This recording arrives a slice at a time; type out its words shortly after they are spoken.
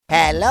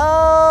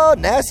Hello,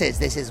 nurses.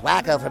 This is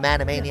Wacko from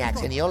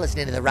Animaniacs, and you're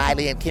listening to the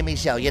Riley and Kimmy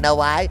Show. You know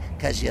why?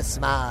 Because you're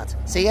smart.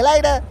 See you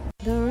later.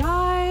 The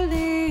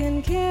Riley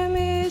and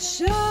Kimmy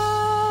Show.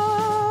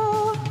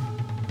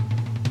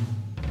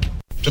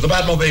 To the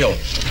Batmobile.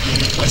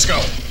 Let's go.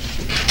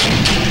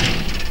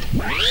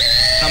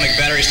 Atomic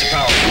batteries to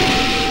power.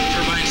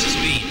 Turbines to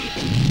speed.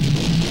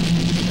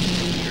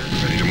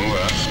 Ready to move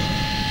out.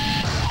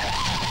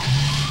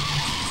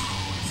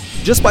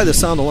 Just by the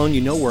sound alone,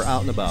 you know we're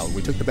out and about.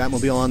 We took the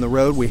Batmobile on the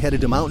road. We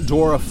headed to Mount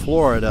Dora,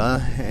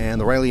 Florida,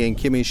 and the Riley and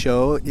Kimmy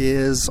Show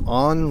is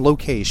on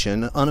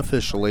location,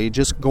 unofficially,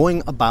 just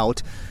going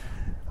about,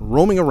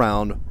 roaming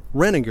around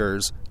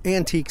Renningers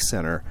Antique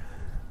Center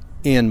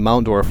in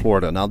Mount Dora,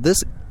 Florida. Now,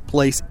 this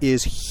place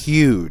is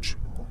huge.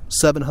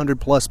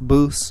 700-plus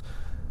booths,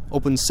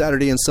 open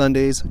Saturday and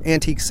Sundays.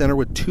 Antique Center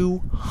with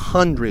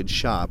 200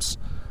 shops.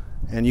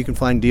 And you can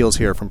find deals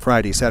here from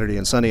Friday, Saturday,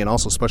 and Sunday, and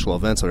also special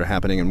events that are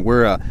happening. And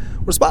we're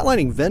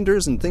spotlighting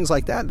vendors and things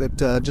like that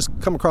just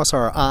come across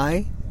our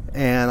eye.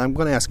 And I'm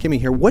going to ask Kimmy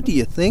here, what do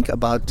you think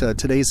about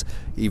today's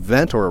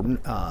event? Or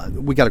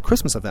we got a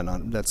Christmas event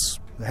on that's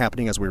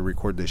happening as we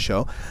record this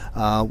show.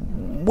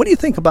 What do you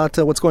think about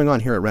what's going on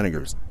here at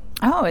Renningers?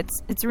 Oh,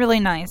 it's really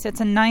nice. It's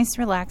a nice,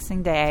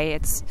 relaxing day.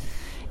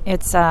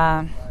 It's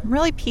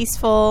really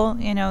peaceful.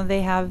 You know,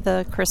 they have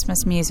the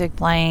Christmas music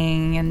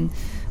playing, and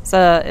it's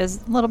a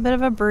little bit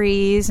of a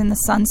breeze, and the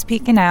sun's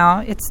peeking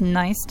out. It's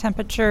nice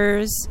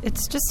temperatures.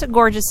 It's just a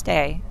gorgeous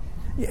day.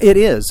 It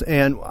is,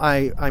 and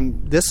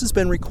this has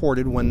been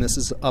recorded when this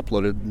is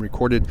uploaded.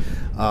 Recorded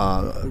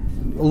a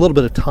little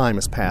bit of time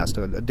has passed,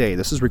 a day.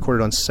 This is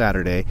recorded on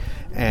Saturday,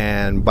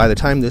 and by the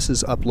time this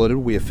is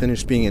uploaded, we have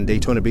finished being in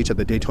Daytona Beach at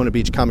the Daytona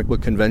Beach Comic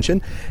Book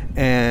Convention.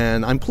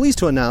 And I'm pleased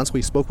to announce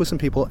we spoke with some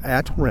people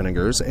at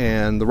Renningers,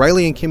 and the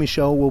Riley and Kimmy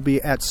Show will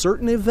be at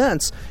certain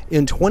events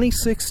in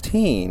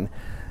 2016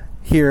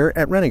 here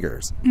at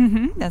Renningers.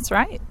 Mm-hmm, that's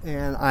right.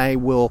 And I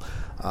will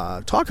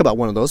talk about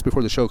one of those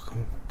before the show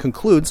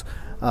concludes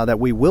that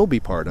we will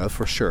be part of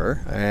for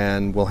sure.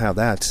 And we'll have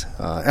that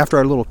after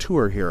our little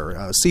tour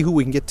here. See who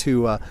we can get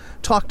to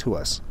talk to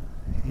us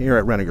here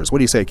at Renningers. What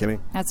do you say,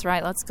 Kimmy? That's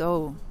right. Let's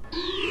go.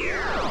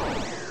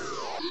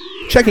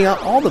 Checking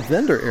out all the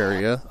vendor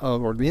area,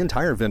 or the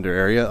entire vendor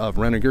area of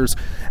Renningers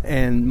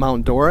and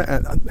Mount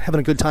Dora.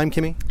 Having a good time,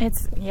 Kimmy?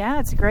 It's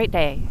a great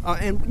day.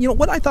 And you know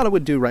what I thought I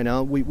would do right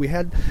now? We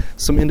had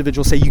some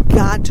individuals say, you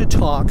got to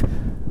talk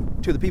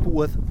to the people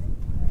with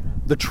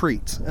the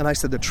treats. And I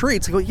said, the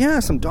treats? I go, yeah,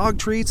 some dog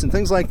treats and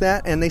things like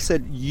that. And they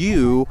said,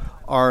 you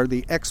are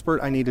the expert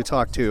I need to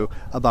talk to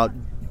about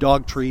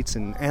dog treats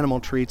and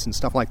animal treats and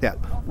stuff like that.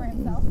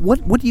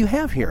 What do you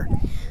have here?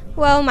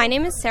 Well, my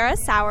name is Serra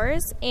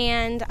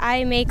and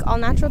I make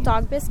all-natural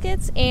dog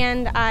biscuits,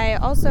 and I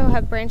also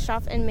have branched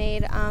off and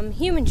made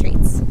human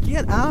treats.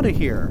 Get out of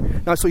here.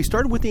 Now, so you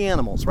started with the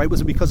animals, right?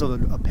 Was it because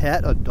of a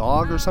pet, a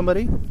dog, or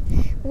somebody?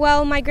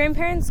 Well, my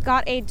grandparents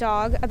got a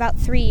dog about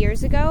 3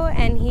 years ago,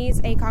 and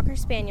he's a Cocker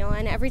Spaniel,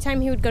 and every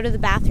time he would go to the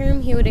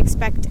bathroom, he would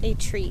expect a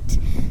treat.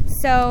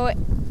 So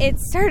it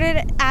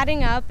started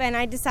adding up, and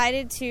I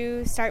decided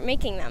to start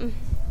making them.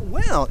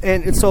 Well,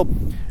 and so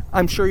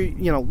I'm sure,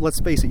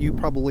 let's face it, you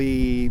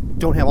probably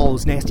don't have all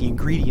those nasty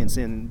ingredients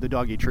in the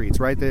doggy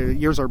treats, right?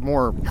 Yours are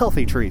more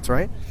healthy treats,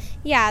 right?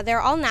 Yeah, they're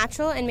all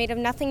natural and made of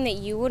nothing that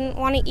you wouldn't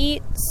want to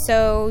eat,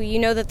 so you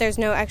know that there's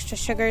no extra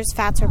sugars,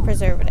 fats, or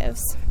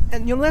preservatives.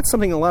 And, that's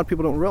something a lot of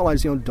people don't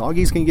realize.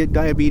 Doggies can get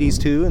diabetes,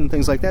 too, and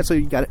things like that, so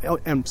you got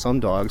and some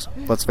dogs,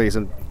 let's face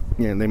it,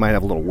 they might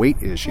have a little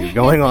weight issue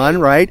going on,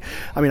 right?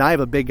 I mean, I have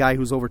a big guy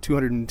who's over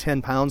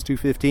 210 pounds,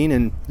 215,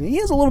 and he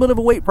has a little bit of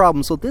a weight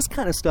problem, so this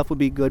kind of stuff would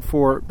be good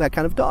for that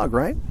kind of dog,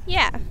 right?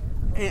 Yeah.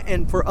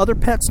 And for other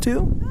pets,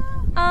 too?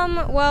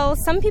 Well,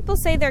 some people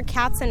say their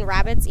cats and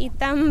rabbits eat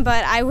them,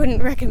 but I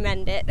wouldn't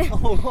recommend it.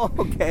 Oh,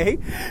 okay.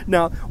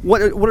 Now,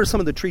 what are some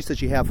of the treats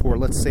that you have for,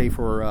 let's say,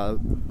 for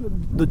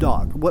the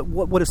dog?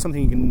 What is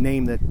something you can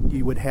name that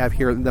you would have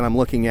here that I'm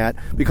looking at?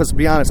 Because, to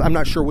be honest, I'm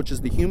not sure which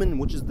is the human and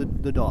which is the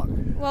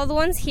dog. Well, the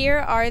ones here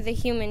are the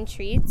human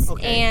treats,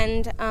 okay.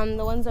 And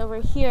the ones over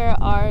here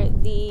are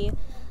the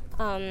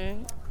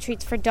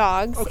treats for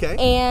dogs. Okay.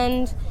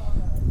 And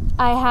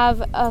I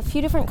have a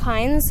few different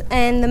kinds,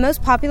 and the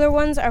most popular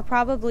ones are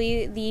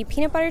probably the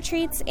peanut butter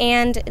treats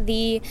and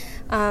the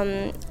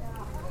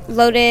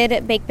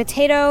loaded baked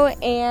potato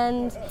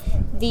and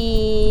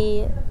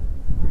the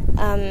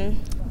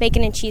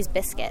bacon and cheese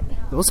biscuit.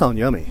 Those sound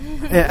yummy.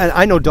 And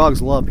I know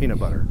dogs love peanut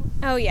butter.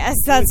 Oh, yes.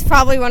 That's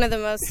probably one of the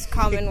most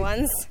common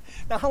ones.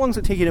 Now, how long does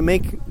it take you to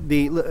make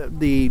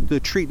the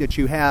treat that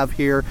you have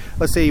here?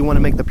 Let's say you want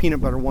to make the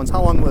peanut butter ones.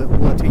 How long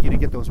will it take you to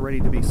get those ready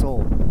to be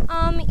sold?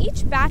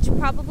 Each batch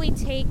probably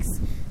takes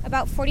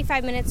about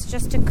 45 minutes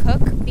just to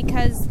cook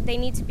because they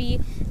need to be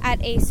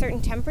at a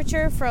certain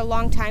temperature for a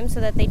long time so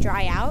that they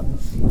dry out.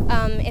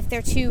 If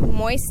they're too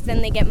moist,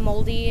 then they get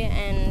moldy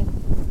and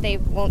they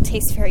won't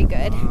taste very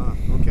good.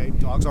 Okay,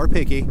 dogs are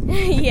picky.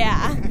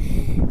 Yeah.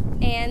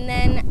 And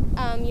then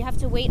You have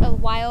to wait a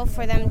while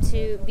for them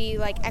to be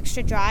like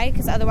extra dry,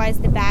 because otherwise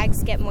the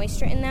bags get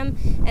moisture in them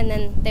and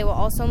then they will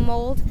also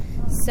mold.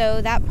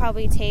 So that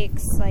probably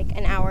takes like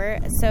an hour.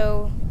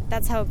 So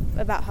that's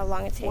about how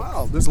long it takes.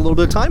 Wow, there's a little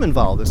bit of time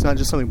involved. It's not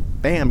just something,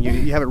 bam,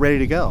 you have it ready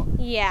to go.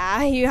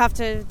 Yeah, you have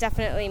to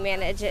definitely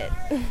manage it.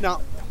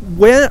 Now,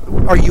 where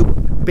are you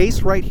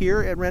based right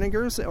here at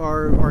Renningers,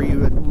 or are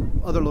you at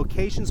other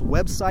locations,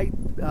 website,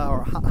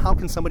 or how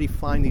can somebody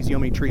find these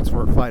yummy treats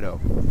for Fido?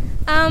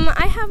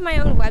 I have my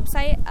own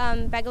website,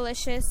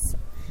 beg-a-licious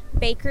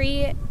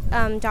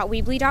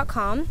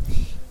bakery.weebly.com,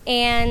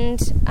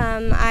 and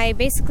I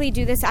basically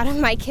do this out of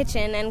my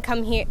kitchen and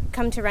come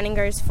to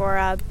Renningers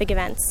for big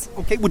events.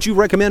 Okay, would you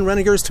recommend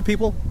Renningers to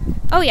people?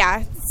 Oh yeah,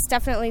 it's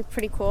definitely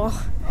pretty cool.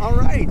 All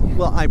right.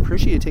 Well, I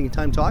appreciate you taking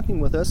time talking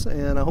with us,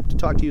 and I hope to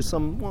talk to you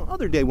some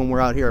other day when we're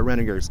out here at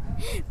Renningers.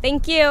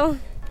 Thank you.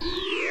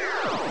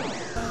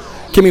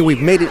 Kimmy,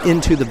 we've made it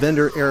into the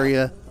vendor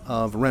area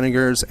of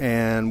Renningers,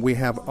 and we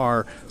have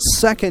our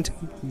second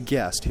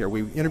guest here.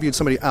 We interviewed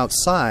somebody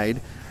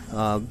outside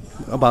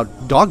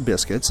about dog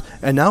biscuits,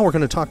 and now we're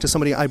going to talk to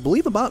somebody, I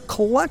believe, about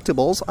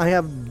collectibles. I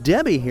have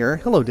Debbie here.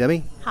 Hello,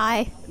 Debbie.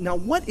 Hi. Now,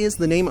 what is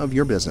the name of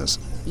your business?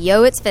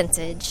 Yo, it's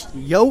vintage.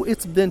 Yo,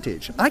 it's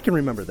vintage. I can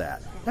remember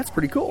that. That's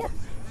pretty cool.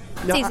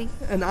 Now, It's easy.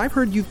 And I've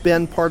heard you've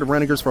been part of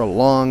Renningers for a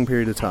long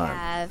period of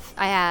time.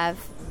 I have.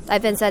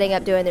 I've been setting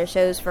up doing their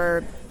shows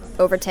for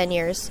over 10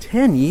 years.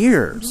 10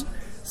 years?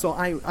 So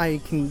I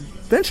can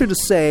venture to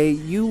say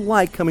you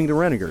like coming to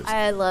Renningers.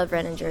 I love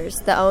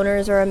Renningers. The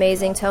owners are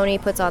amazing. Tony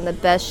puts on the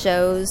best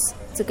shows.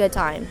 It's a good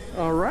time.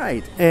 All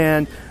right.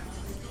 And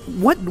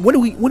what are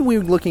we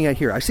looking at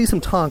here? I see some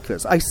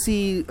Tonkas. I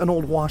see an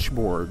old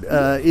washboard.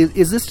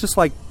 Is this just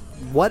like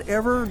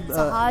whatever? It's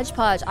a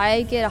hodgepodge.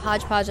 I get a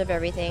hodgepodge of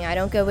everything. I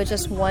don't go with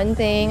just one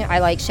thing. I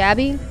like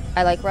shabby.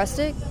 I like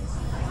rustic.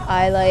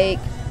 I like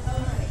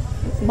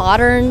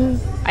modern.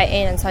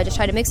 And so I just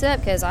try to mix it up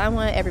because I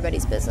want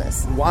everybody's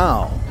business.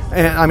 Wow.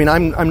 And I mean,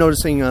 I'm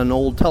noticing an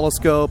old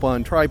telescope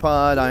on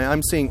tripod.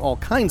 I'm seeing all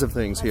kinds of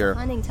things here.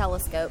 Hunting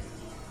telescope.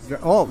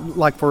 Oh,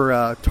 like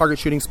for target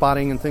shooting,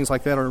 spotting, and things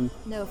like that? Or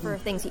No, for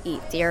things you eat,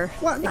 deer,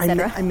 well,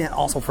 etc. I meant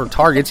also for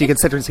targets. You can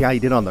sit there and see how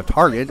you did on the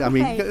target. I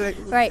mean,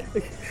 Right.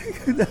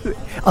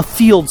 a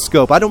field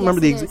scope. I don't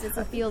remember the Yes, it's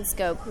a field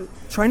scope.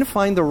 trying to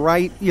find the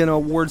right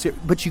words here,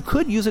 but you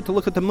could use it to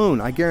look at the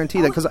moon. I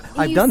guarantee that, because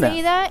I've done that. You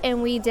see that,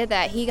 and we did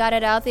that. He got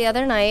it out the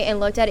other night and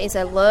looked at it and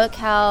said, "Look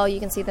how you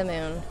can see the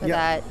moon with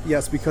that."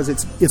 Yes, because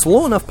it's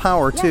low enough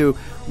power too,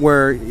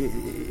 where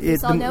it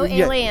Saw no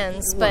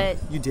aliens, but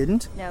you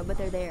didn't. no, but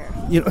they're there.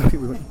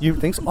 You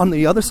think so? On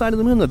the other side of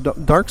the moon, the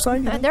dark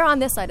side? They're on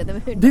this side of the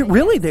moon.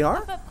 Really, they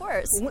are? Of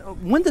course.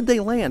 When did they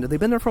land? Have they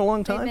been there for a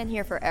long time? They've been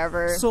here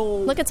forever. So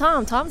look at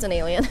Tom. Tom's an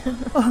alien.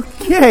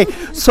 Okay,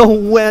 so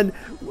when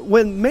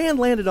man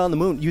landed on the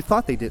moon, you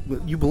thought they did.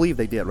 You believe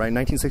they did, right?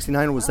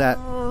 1969, or was that?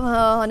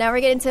 Oh, now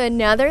we're getting to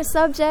another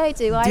subject.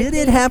 Did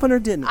it happen or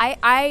didn't?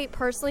 I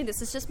personally,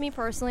 this is just me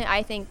personally,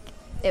 I think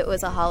it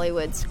was a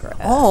Hollywood script.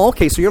 Oh,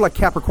 okay. So you're like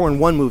Capricorn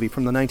 1 movie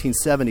from the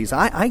 1970s.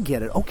 I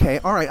get it. Okay,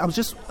 all right. I was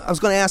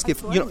going to ask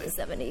if the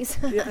 70s.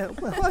 Yeah,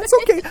 well, that's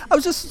okay. I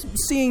was just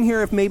seeing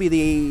here if maybe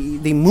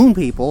the moon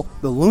people,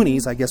 the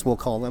loonies, I guess we'll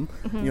call them.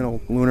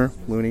 Lunar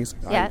loonies.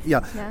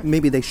 Yeah.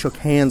 Maybe they shook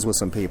hands with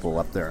some people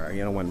up there.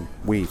 when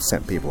we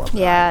sent people up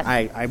there.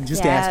 Yeah. I'm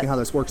just asking how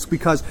this works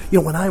because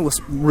when I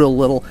was real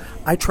little,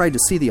 I tried to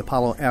see the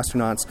Apollo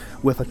astronauts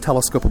with a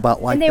telescope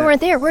about like And they that. weren't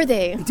there, were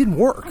they? It didn't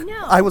work. I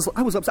know. I was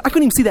upset. I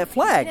couldn't even see that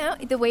flag. No,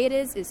 the way it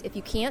is if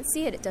you can't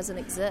see it, it doesn't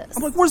exist.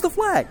 I'm like, where's the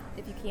flag?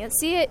 If you can't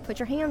see it, put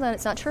your hands on it.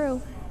 It's not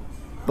true.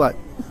 But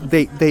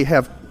they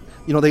have,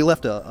 they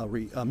left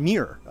a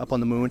mirror up on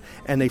the moon,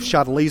 and they've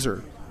shot a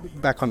laser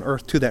back on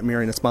Earth to that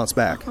mirror, and it's bounced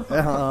back.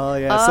 Oh,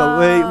 yeah.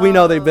 So we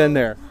know they've been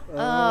there.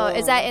 Oh,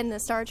 is that in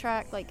the Star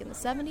Trek, like in the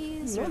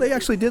 70s? No, they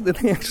actually did that.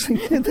 They actually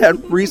did that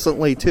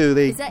recently too.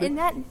 Is that in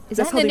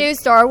the new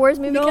Star Wars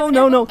movie?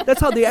 No. That's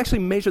how they actually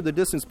measure the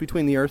distance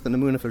between the Earth and the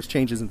moon if there's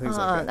changes and things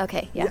like that.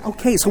 Okay, yeah.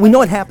 Okay, so we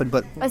know it happened,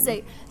 but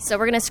so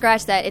we're gonna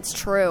scratch that. It's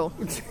true.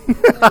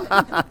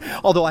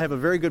 Although I have a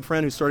very good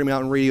friend who's starting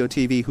out in radio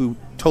TV who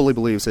totally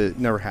believes it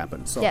never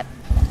happened. So yep.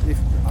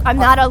 I'm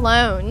not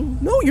alone.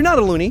 No, you're not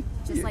a loony.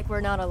 Just like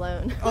we're not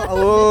alone.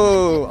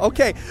 Oh,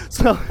 okay.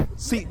 So,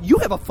 see, you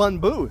have a fun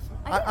booth.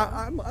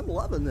 I'm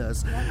loving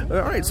this. All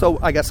right, so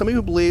I got somebody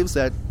who believes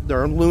that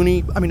there are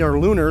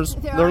lunars.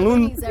 There are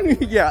loonies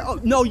everywhere. Yeah. Oh,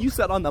 no, you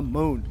said on the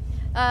moon.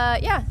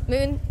 Yeah,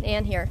 moon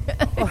and here.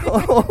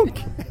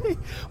 Okay.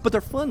 But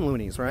they're fun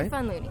loonies, right?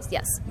 Fun loonies,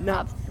 yes.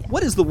 Now,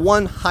 what is the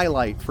one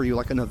highlight for you,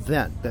 like an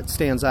event that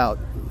stands out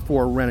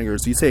for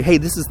Renningers? You say, hey,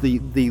 this is the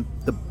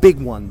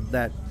big one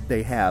that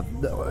they have.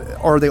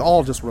 Or are they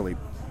all just really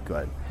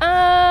good?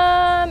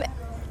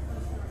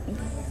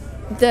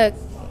 The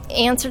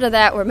answer to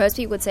that, where most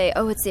people would say,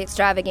 oh, it's the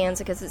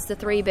extravaganza because it's the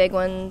three big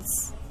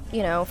ones,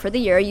 for the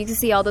year. You can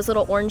see all those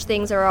little orange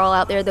things that are all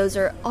out there. Those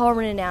are all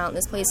running out, and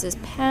this place is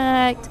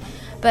packed.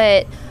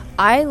 But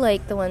I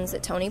like the ones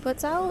that Tony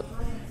puts out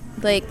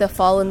like the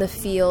fall in the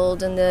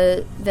field and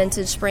the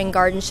vintage spring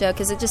garden show,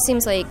 because it just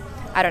seems like,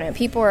 I don't know,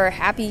 people are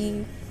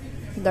happy.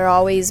 They're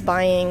always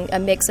buying a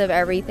mix of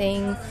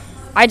everything.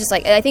 I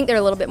think they're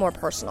a little bit more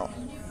personal.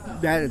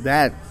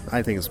 That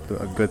I think is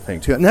a good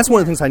thing too, and that's one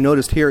of the things I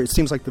noticed here. It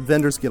seems like the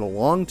vendors get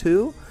along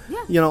too.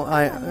 Yeah.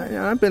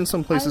 I've been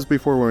some places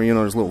before where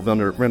there's a little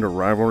vendor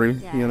rivalry.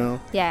 Yeah.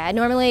 Yeah,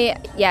 normally,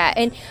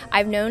 and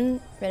I've known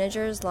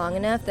Renningers long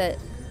enough that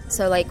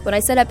when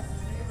I set up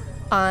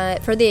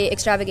for the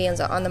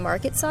extravaganza on the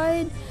market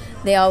side,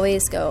 they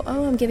always go,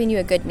 "Oh, I'm giving you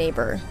a good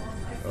neighbor."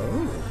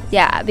 Oh.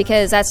 Yeah,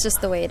 because that's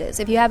just the way it is.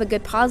 If you have a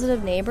good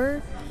positive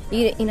neighbor.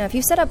 If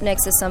you set up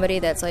next to somebody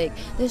that's like,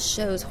 this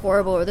show's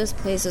horrible or this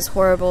place is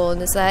horrible and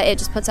this, that, it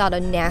just puts out a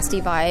nasty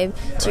vibe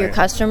to your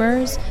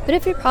customers. But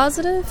if you're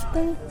positive,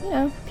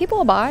 then, people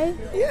will buy.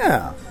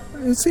 Yeah.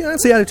 See,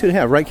 that's the attitude to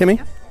have, right, Kimmy?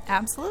 Yep,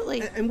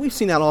 absolutely. And we've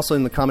seen that also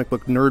in the comic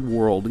book nerd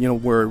world,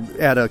 where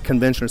at a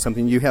convention or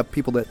something, you have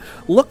people that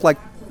look like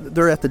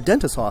they're at the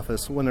dentist's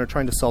office when they're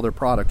trying to sell their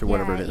product or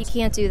whatever it is. You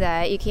can't do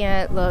that. You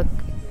can't look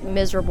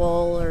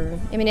miserable, or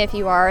if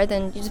you are,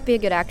 then you just be a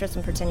good actress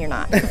and pretend you're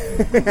not.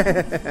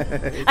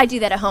 I do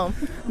that at home.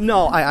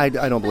 No, I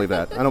don't believe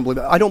that. I don't believe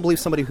that. I don't believe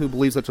somebody who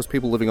believes that just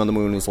people living on the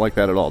moon is like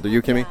that at all. Do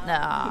you, Kimmy?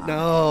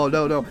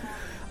 No.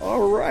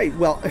 All right.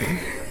 Well,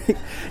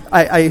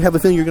 I have a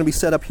feeling you're going to be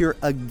set up here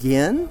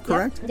again,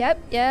 correct?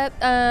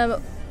 Yep.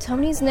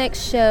 Tony's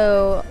next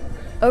show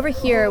over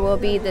here will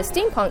be the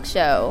Steampunk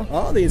Show.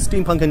 Oh, the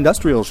Steampunk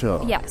Industrial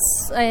Show. Yes,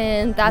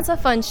 and that's a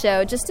fun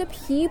show. Just to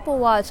people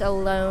watch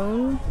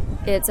alone,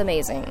 it's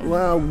amazing.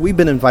 Well, we've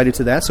been invited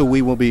to that, so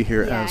we will be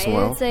here as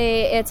well.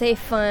 It's a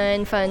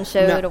fun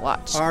show to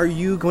watch. Are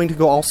you going to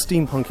go all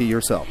steampunky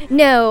yourself?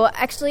 No,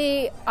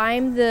 actually,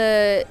 I'm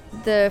the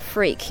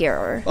freak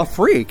here. A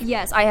freak?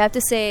 Yes, I have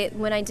to say,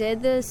 when I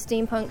did the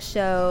Steampunk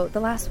Show,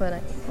 the last one,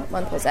 what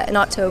month was that? In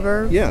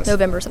October? Yes.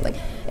 November or something.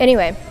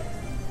 Anyway,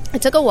 I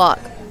took a walk.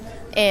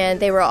 And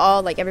they were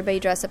all, everybody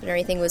dressed up and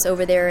everything was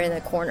over there in the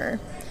corner.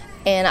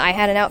 And I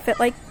had an outfit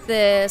like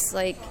this,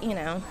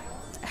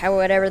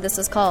 whatever this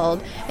is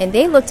called. And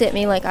they looked at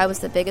me like I was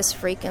the biggest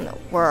freak in the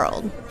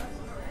world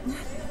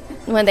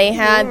when they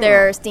had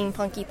their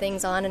steampunky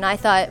things on. And I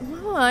thought,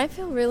 I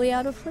feel really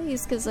out of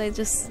place because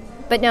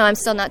But no, I'm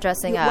still not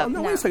dressing up.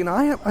 Well, wait a second.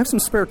 I have some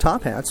spare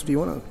top hats. Do you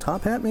want a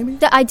top hat, maybe?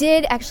 I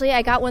did. Actually,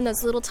 I got one of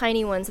those little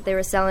tiny ones that they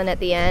were selling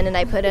at the end, and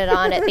I put it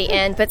on at the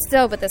end. But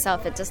this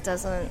outfit just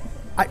doesn't...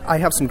 I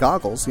have some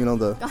goggles,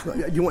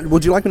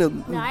 would you like me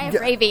to... No, I have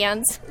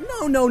Ray-Bans.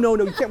 No,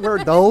 you can't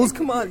wear those.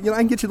 Come on, I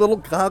can get you little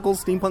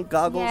goggles, steampunk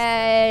goggles.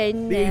 Yeah,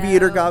 The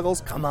aviator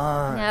goggles, come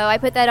on. No, I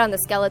put that on the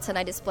skeleton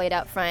I displayed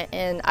out front,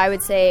 and I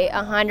would say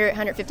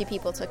 150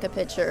 people took a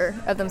picture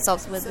of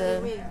themselves with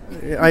the...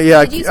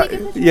 Did you take a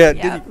picture?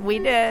 Yeah, we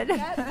did.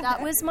 Yep,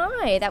 that was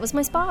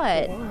my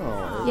spot.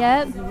 Wow.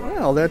 Yep.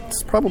 Well,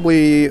 that's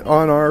probably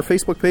on our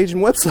Facebook page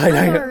and website.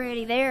 I'm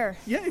already there.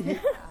 Yeah,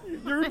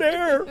 you're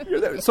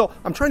there. So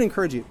I'm trying to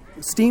encourage you.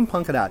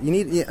 Steampunk it out.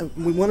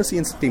 We want to see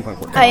in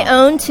steampunk. I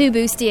own 2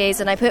 bustiers,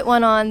 and I put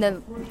one on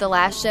the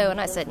last show, and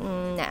I said,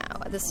 no,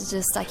 this is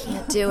just, I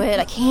can't do it.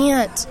 I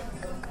can't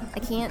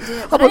do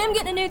it. But I am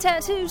getting a new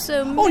tattoo,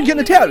 so maybe. Oh, you're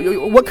getting a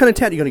tattoo. What kind of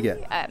tattoo are you going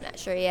to get? I'm not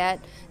sure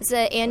yet. It's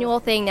an annual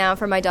thing now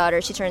for my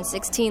daughter. She turned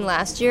 16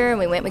 last year, and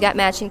we got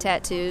matching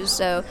tattoos.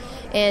 So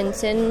in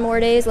 11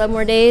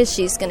 more days,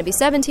 she's going to be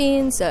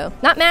 17. So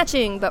not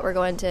matching, but we're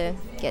going to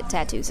get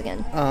tattoos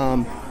again.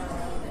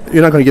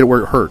 You're not going to get it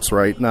where it hurts,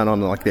 right? Not on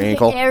the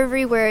ankle?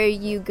 Everywhere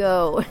you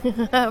go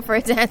for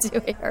a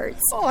tattoo, it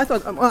hurts. Oh, I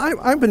thought...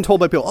 I've been told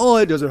by people,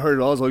 it doesn't hurt at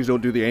all as long as you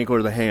don't do the ankle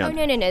or the hand.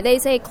 Oh, no. They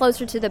say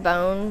closer to the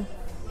bone,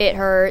 it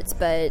hurts,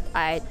 but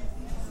I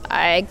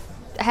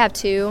have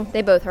 2.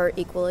 They both hurt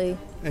equally.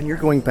 And you're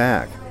going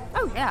back?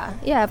 Oh, yeah.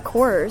 Yeah, of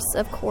course.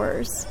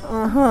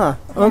 Uh-huh.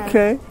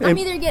 Okay. I'm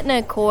either getting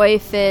a koi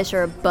fish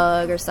or a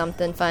bug or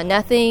something fun.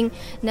 Nothing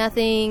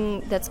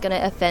that's going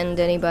to offend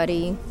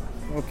anybody.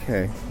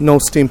 Okay. No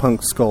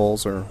steampunk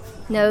skulls or...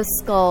 No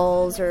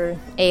skulls or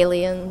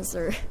aliens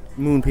or...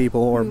 Moon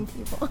people or... Moon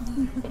people.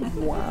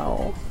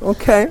 Wow.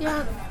 Okay.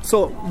 Yeah.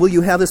 So, will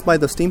you have this by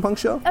the steampunk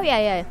show? Oh,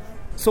 yeah.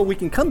 So we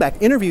can come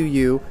back, interview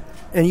you,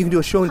 and you can do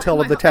a show and tell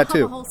of the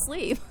tattoo. A whole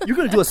sleeve. You're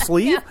going to do a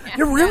sleeve? Yeah.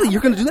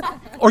 You're going to do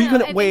that? Or are you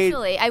going to wait?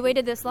 Eventually. I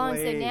waited this long,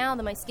 so now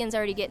that my skin's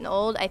already getting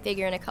old, I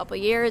figure in a couple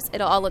years,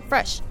 it'll all look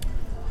fresh.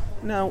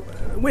 Now,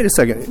 wait a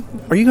second.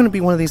 Are you going to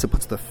be one of these that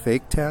puts the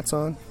fake tats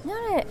on?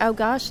 No. Oh,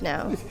 gosh,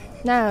 no.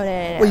 No.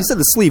 Well, you said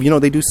the sleeve.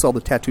 They do sell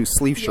the tattoo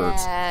sleeve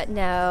shirts. Yeah,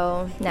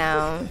 no.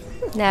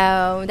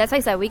 That's like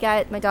I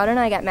said. My daughter and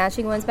I got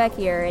matching ones back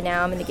here, and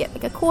now I'm going to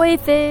get a koi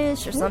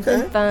fish or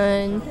something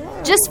fun.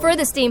 Just for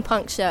the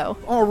steampunk show.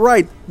 All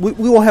right. We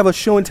will have a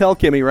show and tell,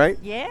 Kimmy, right?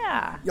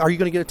 Yeah. Are you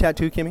going to get a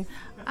tattoo, Kimmy?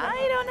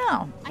 I don't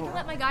know. I can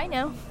let my guy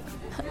know.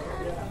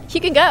 You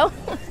can go.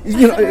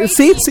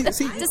 See?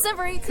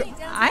 December 18th.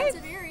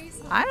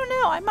 I don't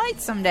know. I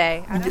might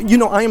someday. You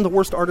know, I am the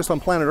worst artist on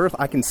planet Earth.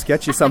 I can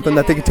sketch you something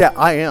that they can tell.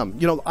 I am.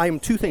 You know, I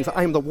am two things.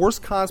 I am the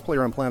worst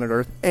cosplayer on planet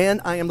Earth,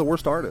 and I am the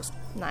worst artist.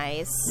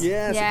 Nice.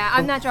 Yes. Yeah,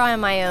 I'm not drawing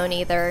my own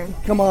either.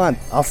 Come on.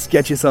 I'll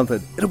sketch you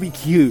something. It'll be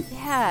cute.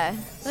 Yeah.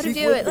 Let him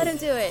do it. Let him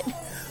do it.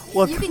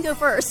 Well, you can go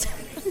first.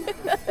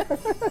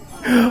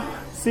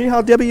 See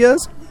how Debbie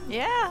is?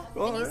 Yeah.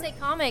 When you say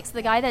comics,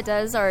 the guy that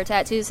does our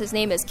tattoos, his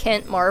name is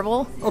Kent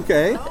Marvel.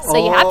 Okay.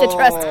 So you have to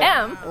trust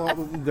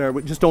him. There,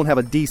 we just don't have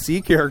a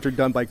DC character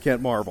done by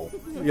Kent Marvel.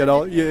 You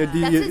know?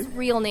 That's his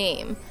real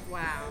name.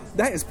 Wow.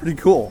 That is pretty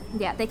cool.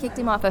 Yeah, they kicked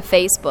him off of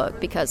Facebook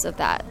because of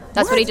that.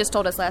 That's what he just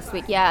told us last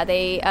week. Yeah,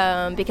 they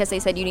because they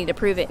said you need to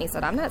prove it. And he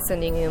said, I'm not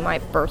sending you my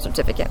birth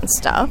certificate and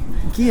stuff.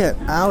 Get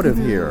out of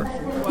here.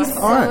 He's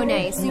so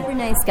nice. Super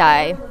nice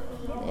guy.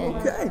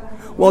 Okay.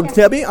 Well,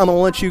 Debbie, I'm going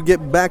to let you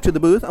get back to the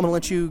booth. I'm going to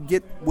let you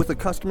get with the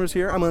customers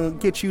here. I'm going to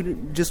get you to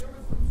just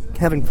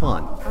having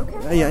fun.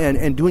 Okay. Yeah,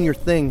 and doing your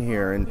thing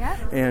here.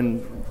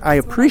 And I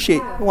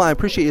appreciate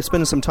you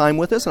spending some time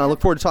with us, and I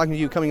look forward to talking to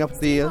you coming up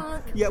with the...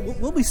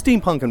 we'll be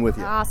steampunking with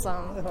you.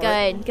 Awesome.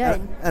 Good.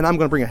 And I'm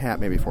going to bring a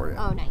hat maybe for you.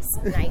 Oh, nice.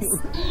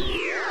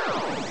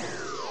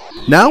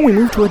 Now we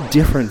move to a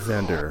different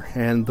vendor,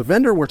 and the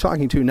vendor we're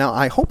talking to now,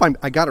 I hope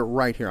I got it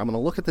right here. I'm going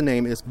to look at the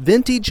name. It's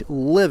Vintage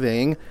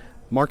Living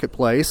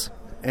Marketplace,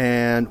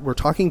 and we're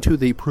talking to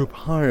the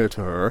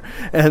proprietor,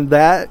 and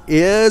that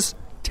is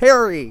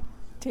Terry.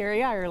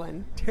 Terry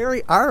Ireland.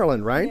 Terry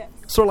Ireland, right? Yes.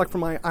 Sort of like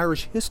from my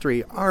Irish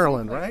history,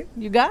 Ireland, right?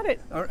 You got it.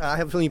 I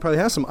have a feeling you probably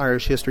have some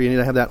Irish history. You need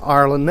to have that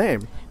Ireland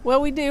name.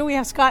 Well, we do. We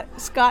have Scott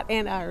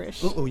and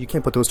Irish. Oh, you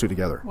can't put those two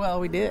together.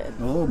 Well, we did.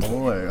 Oh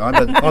boy, I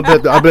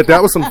bet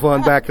that was some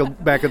fun back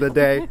in the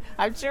day.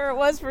 I'm sure it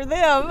was for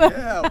them.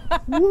 Yeah.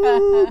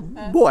 Woo,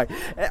 boy.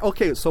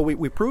 Okay, so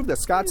we proved that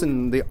Scots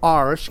and the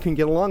Irish can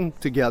get along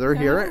together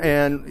here,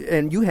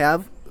 and you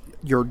have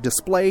your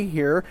display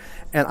here,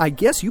 and I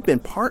guess you've been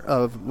part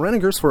of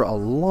Renningers for a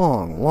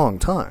long, long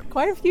time.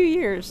 Quite a few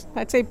years.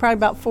 I'd say probably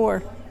about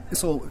 4.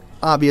 So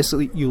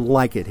obviously you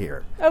like it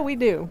here. Oh, we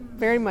do.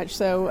 Very much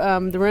so.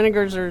 The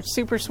Renningers are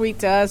super sweet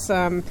to us.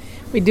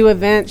 We do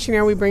events. You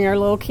know, we bring our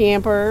little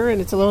camper, and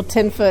it's a little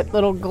 10-foot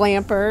little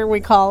glamper,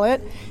 we call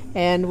it.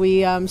 And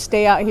we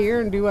stay out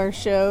here and do our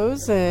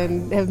shows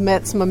and have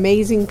met some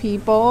amazing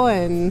people,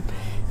 and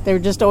they're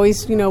just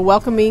always,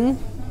 welcoming.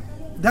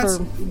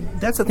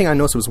 That's the thing I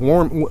noticed was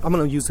warm. I'm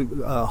going to use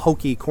a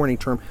hokey, corny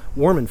term,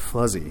 warm and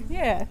fuzzy.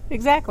 Yeah,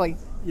 exactly.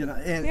 And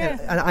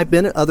I've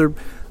been at other,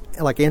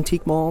 like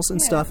antique malls and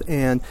stuff,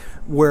 and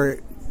where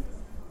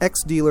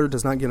X dealer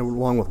does not get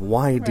along with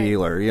Y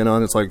dealer,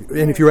 and it's like,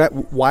 and if you're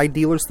at Y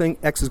dealer's thing,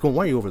 X is going,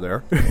 why are you over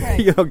there?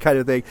 Right. Kind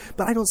of thing.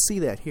 But I don't see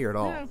that here at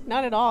all. No,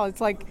 not at all. It's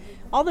like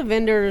all the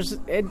vendors,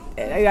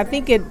 I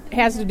think it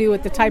has to do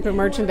with the type of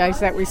merchandise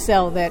that we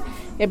sell, that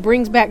it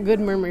brings back good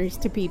memories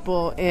to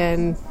people,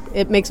 and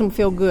it makes them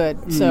feel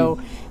good.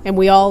 So, and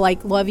we all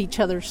love each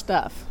other's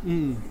stuff.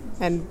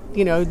 And,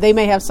 they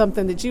may have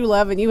something that you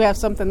love, and you have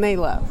something they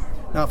love.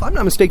 Now, if I'm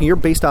not mistaken, you're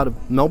based out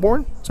of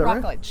Melbourne? Is that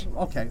Rockledge.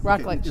 Right? Okay.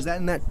 Rockledge. Is that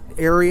in that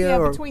area?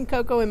 Yeah, between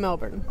Cocoa and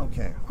Melbourne.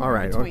 Okay. All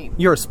right.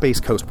 You're a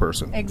Space Coast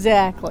person.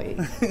 Exactly.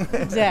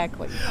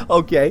 Exactly.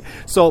 Okay.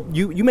 So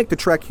you make the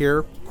trek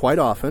here quite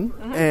often,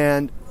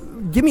 and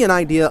give me an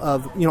idea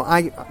of,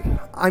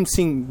 I'm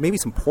seeing maybe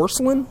some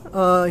porcelain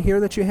here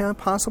that you have,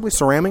 possibly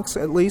ceramics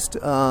at least.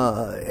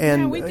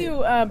 And we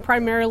do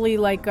primarily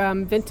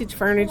vintage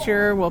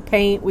furniture. We'll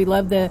paint. We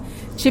love the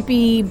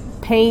chippy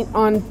paint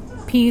on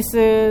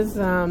pieces.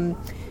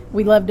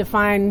 We love to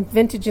find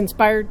vintage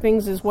inspired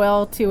things as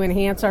well to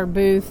enhance our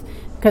booth,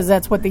 because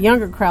that's what the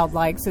younger crowd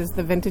likes, is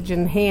the vintage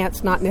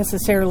enhanced, not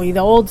necessarily the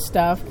old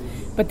stuff,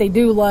 but they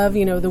do love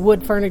the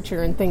wood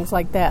furniture and things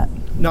like that.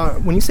 Now,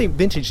 when you say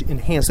vintage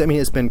enhanced, I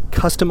mean it's been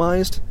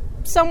customized?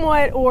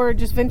 Somewhat, or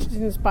just vintage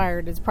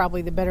inspired is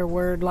probably the better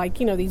word, like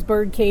these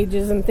bird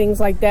cages and things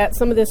like that.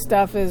 Some of this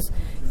stuff is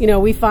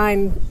we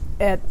find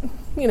at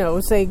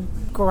say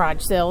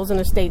garage sales and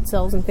estate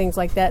sales and things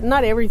like that.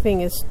 Not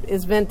everything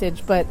is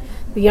vintage, but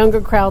the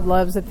younger crowd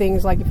loves the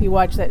things, like if you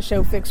watch that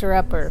show Fixer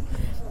Upper,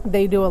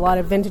 they do a lot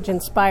of vintage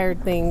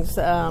inspired things,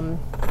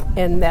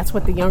 and that's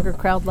what the younger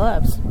crowd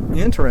loves.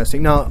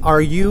 Interesting. Now,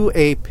 are you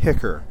a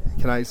picker?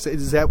 Can I say,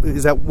 is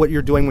that what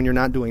you're doing when you're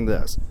not doing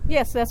this?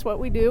 Yes, that's what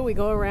we do. We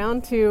go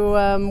around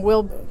to,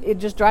 we'll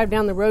just drive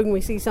down the road and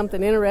we see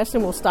something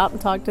interesting, we'll stop and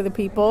talk to the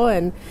people,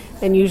 and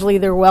usually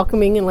they're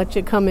welcoming and let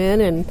you come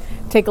in and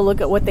take a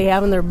look at what they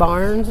have in their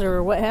barns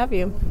or what have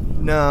you.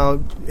 Now,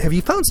 have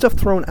you found stuff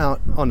thrown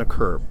out on the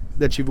curb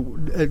that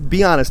you've,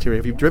 be honest here,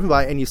 if you've driven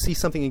by and you see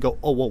something and go,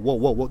 oh,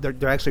 whoa,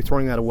 they're actually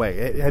throwing that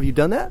away. Have you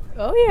done that?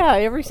 Oh, yeah,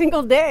 every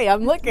single day.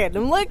 I'm looking.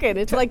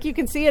 It's like you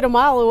can see it a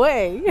mile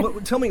away. Well,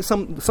 tell me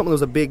something that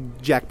was a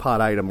big jackpot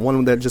item,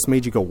 one that just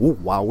made you go, oh,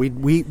 wow,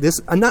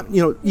 I'm not,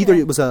 either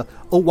it was a,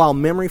 oh, wow,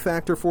 memory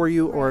factor for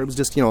you, or it was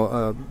just,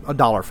 a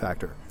dollar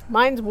factor.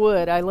 Mine's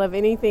wood. I love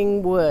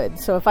anything wood.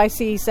 So if I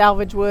see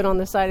salvage wood on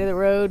the side of the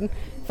road, in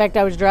fact,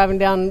 I was driving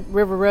down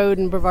River Road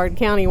in Brevard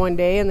County one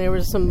day, and there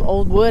was some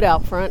old wood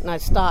out front, and I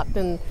stopped,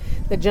 and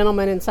the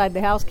gentleman inside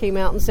the house came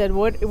out and said,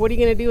 what are you going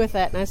to do with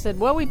that? And I said,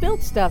 well, we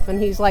built stuff.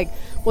 And he's like,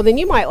 well, then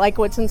you might like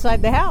what's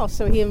inside the house.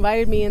 So he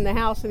invited me in the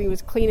house, and he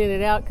was cleaning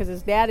it out because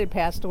his dad had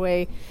passed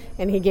away,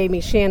 and he gave me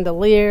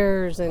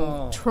chandeliers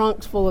and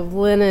trunks full of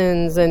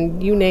linens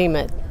and you name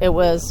it. It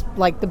was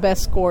like the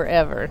best score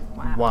ever.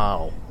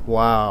 Wow.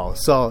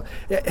 So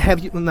have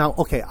you now?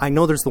 Okay, I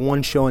know there's the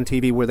one show on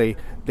TV where they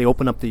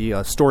open up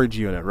the storage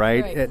unit,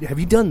 right? Have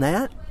you done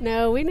that?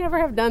 No, we never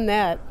have done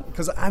that.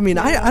 Because I mean,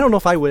 I don't know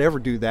if I would ever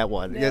do that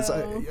one. No. It's,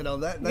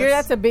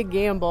 that's a big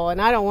gamble,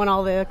 and I don't want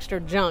all the extra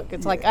junk.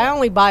 It's like I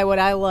only buy what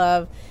I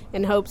love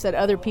in hopes that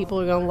other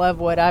people are going to love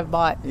what I've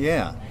bought.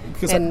 Yeah.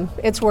 And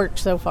it's worked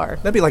so far.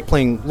 That'd be like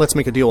playing Let's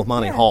Make a Deal with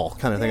Monty Hall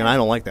kind of thing, and I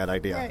don't like that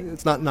idea. Right.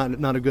 It's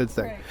not a good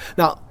thing. Right.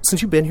 Now,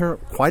 since you've been here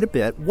quite a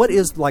bit, what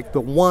is like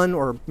the one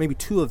or maybe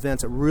two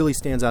events that really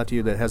stands out to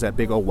you that has that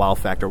big old wow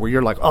factor where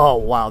you're like, oh,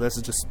 wow, this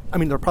is just, I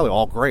mean, they're probably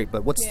all great,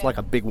 but what's like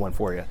a big one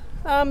for you?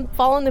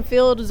 Fall in the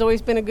Field has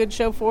always been a good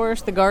show for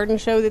us. The garden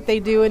show that they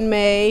do in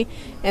May,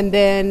 and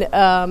then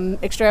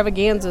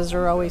extravaganzas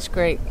are always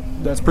great.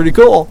 That's pretty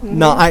cool. Mm-hmm.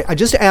 Now, I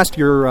just asked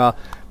your, I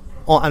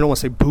don't want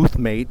to say booth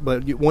mate,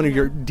 but one of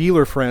your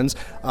dealer friends,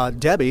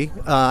 Debbie,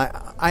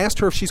 I asked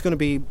her if she's going to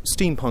be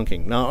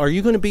steampunking. Now, are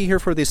you going to be here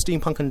for the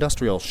Steampunk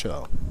Industrial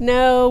Show?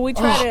 No, we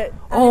try to.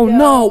 Oh,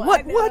 no.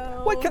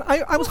 What can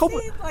I was hoping.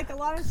 See, like a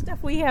lot of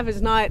stuff we have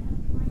is not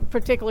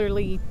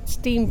particularly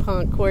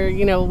steampunk, where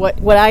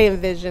what I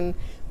envision,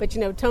 but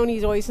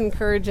Tony's always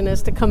encouraging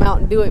us to come out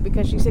and do it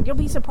because she said you'll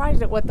be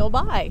surprised at what they'll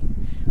buy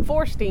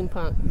for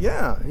steampunk.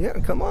 Yeah,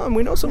 come on,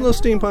 we know some of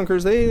those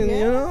steampunkers.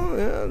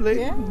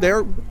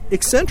 They're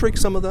eccentric,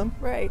 some of them.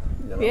 Right.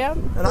 Yeah.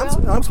 And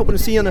I was hoping to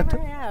see you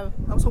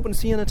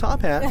in a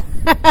top hat.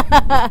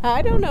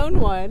 I don't own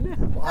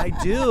one. Well, I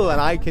do,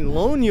 and I can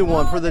loan you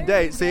one for the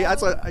day. See,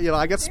 that's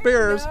I got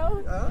spares.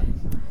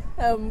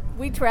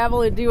 We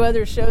travel and do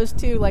other shows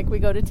too, like we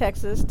go to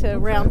Texas to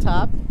Round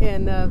Top,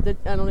 and I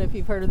don't know if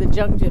you've heard of the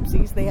Junk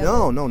Gypsies. They have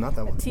no, not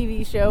that one. A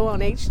TV show on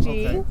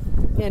HG,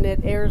 and it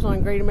airs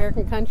on Great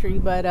American Country.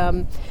 But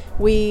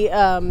we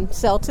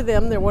sell to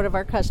them. They're one of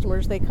our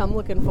customers. They come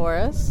looking for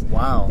us.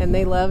 Wow! And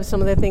they love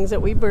some of the things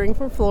that we bring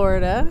from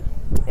Florida.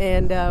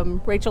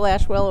 And Rachel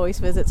Ashwell always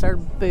visits our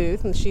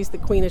booth, and she's the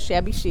queen of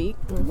shabby chic.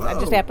 Whoa. I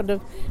just happened to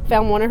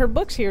found one of her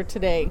books here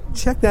today.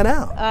 Check that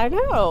out. I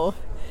know.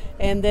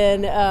 And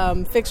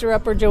then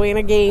fixer-upper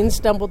Joanna Gaines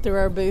stumbled through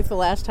our booth the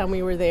last time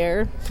we were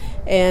there.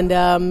 And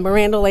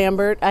Miranda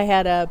Lambert, I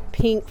had a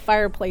pink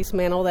fireplace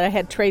mantle that I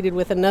had traded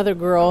with another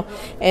girl.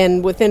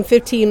 And within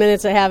 15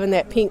 minutes of having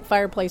that pink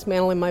fireplace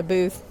mantle in my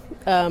booth,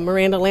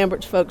 Miranda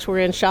Lambert's folks were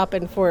in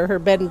shopping for her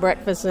bed and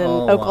breakfast in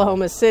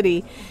Oklahoma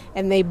City.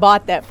 And they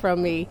bought that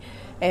from me.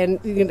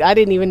 And I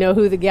didn't even know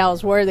who the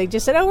gals were. They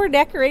just said, "Oh, we're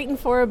decorating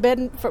for a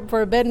bed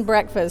for a bed and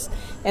breakfast."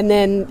 And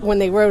then when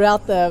they wrote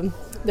out the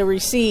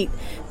receipt,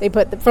 they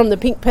put from the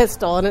Pink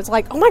Pistol, and it's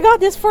like, oh my God,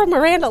 this for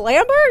Miranda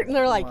Lambert? And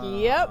they're like,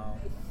 yep.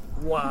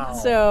 Wow.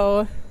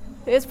 So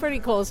it's pretty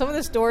cool. Some of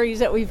the stories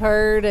that we've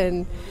heard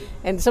and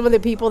some of the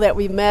people that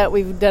we've met.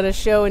 We've done a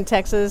show in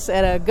Texas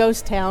at a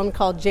ghost town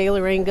called J.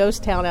 Lorraine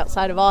Ghost Town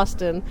outside of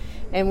Austin,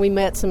 and we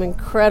met some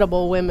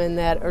incredible women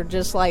that are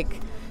just like,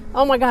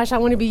 oh my gosh, I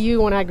want to be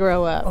you when I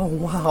grow up. Oh,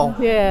 wow.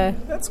 Yeah.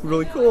 That's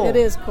really cool. It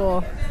is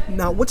cool.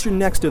 Now, what's your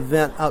next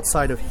event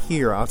outside of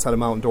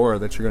Mount Dora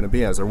that you're going to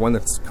be at? Is there one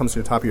that comes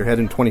to the top of your head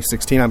in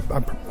 2016?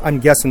 I'm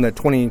guessing that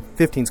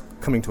 2015 is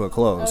coming to a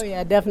close. Oh,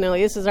 yeah,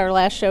 definitely. This is our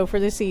last show for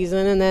the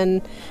season. And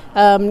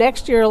then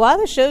next year, a lot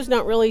of the shows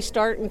don't really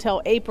start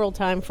until April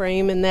time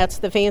frame, and that's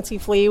the Fancy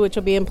Flea, which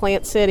will be in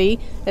Plant City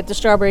at the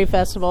Strawberry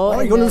Festival. Oh,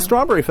 you're going to the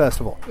Strawberry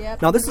Festival.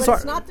 Yep. Now,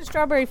 it's not the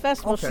Strawberry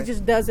Festival. Okay. She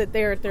just does it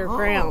there at their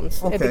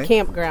grounds, at the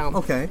campground.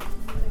 Okay.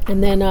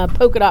 And then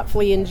Polka Dot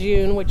Flea in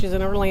June, which is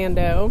in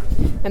Orlando,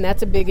 and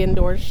that's a big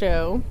indoor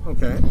show.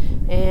 Okay.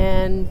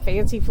 And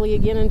Fancy Flea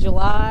again in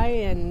July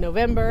and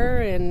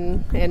November,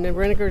 and the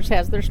Renningers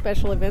has their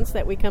special events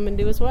that we come and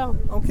do as well.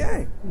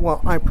 Okay.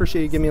 Well, I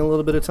appreciate you giving me a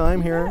little bit of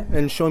time here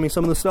and showing me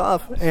some of the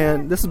stuff. Sure.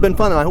 And this has been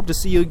fun, and I hope to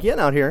see you again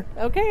out here.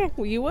 Okay.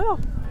 Well, you will.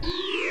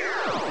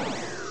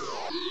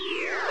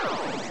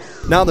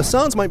 Now, the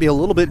sounds might be a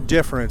little bit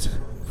different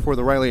for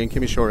the Riley and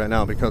Kimmy Show right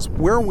now, because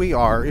where we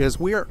are is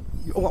why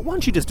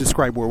don't you just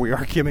describe where we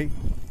are, Kimmy?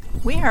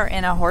 We are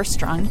in a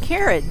horse-drawn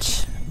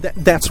carriage.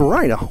 That's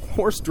right, a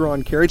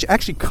horse-drawn carriage.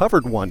 Actually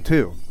covered one,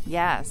 too.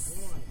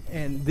 Yes.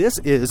 And this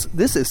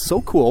is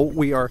so cool.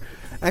 We are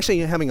actually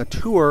having a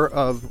tour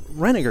of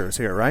Renningers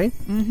here, right?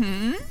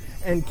 Mm-hmm.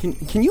 And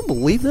can you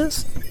believe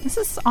this? This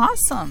is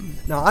awesome.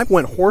 Now, I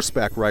went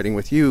horseback riding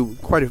with you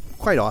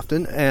quite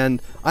often,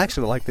 and I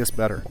actually like this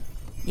better.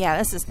 Yeah,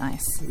 this is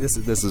nice. This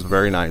is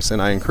very nice,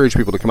 and I encourage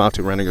people to come out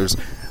to Renningers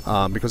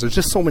because there's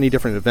just so many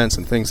different events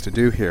and things to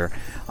do here.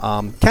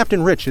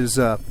 Captain Rich is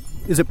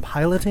it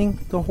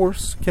piloting the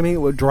horse,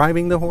 Kimmy?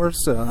 Driving the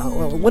horse?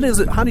 What is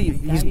it? How do you?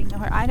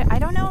 I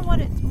don't know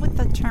what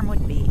the term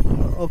would be.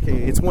 Okay,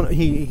 it's one.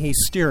 He's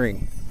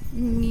steering.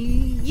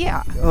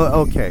 Yeah.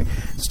 Okay.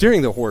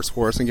 Steering the horse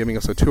for us and giving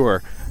us a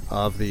tour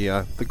of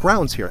the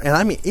grounds here. And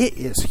I mean, it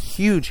is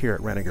huge here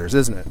at Renningers,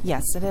 isn't it?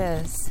 Yes, it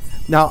is.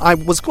 Now, I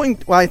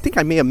think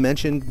I may have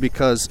mentioned,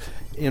 because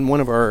in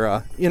one of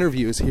our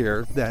interviews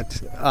here,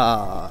 that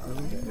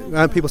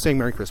people saying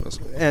Merry Christmas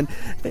and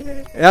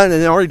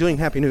already doing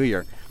Happy New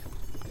Year.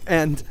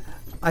 And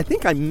I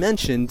think I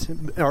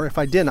mentioned, or if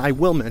I didn't, I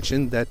will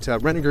mention that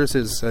Renningers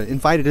has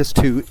invited us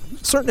to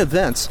certain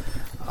events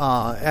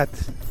at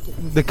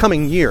the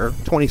coming year,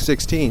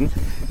 2016.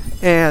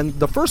 And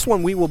the first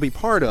one we will be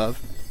part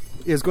of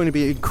is going to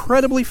be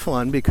incredibly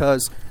fun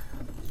because,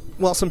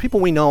 well, some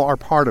people we know are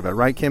part of it,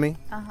 right, Kimmy?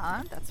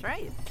 That's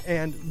right.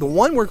 And the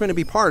one we're going to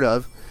be part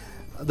of,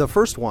 the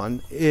first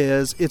one,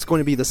 is it's going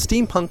to be the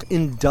Steampunk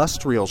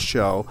Industrial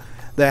Show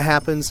that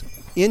happens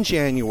in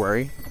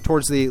January,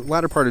 towards the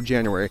latter part of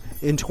January,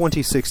 in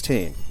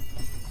 2016.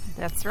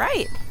 That's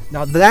right.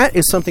 Now, that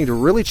is something to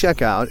really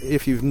check out.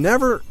 If you've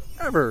never,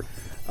 ever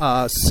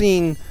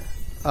seen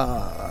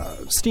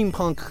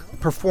steampunk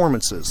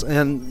performances,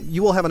 and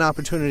you will have an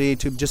opportunity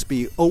to just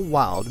be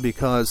wowed,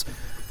 because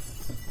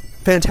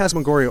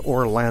Phantasmagoria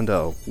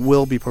Orlando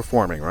will be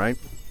performing, right?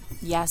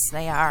 Yes,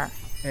 they are.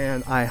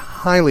 And I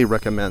highly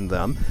recommend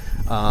them.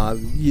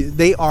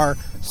 They are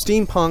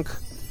steampunk,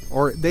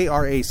 or they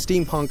are a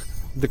steampunk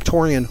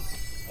Victorian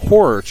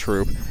horror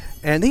troupe,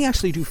 and they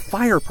actually do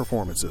fire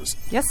performances.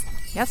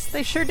 Yes,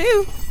 they sure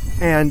do.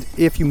 And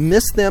if you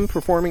missed them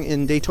performing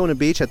in Daytona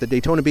Beach at the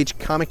Daytona Beach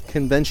Comic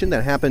Convention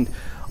that happened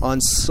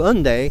on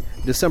Sunday,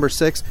 December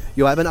 6th,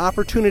 you'll have an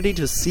opportunity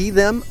to see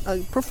them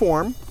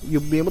perform.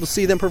 You'll be able to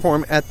see them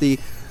perform at the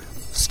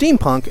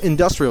Steampunk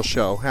Industrial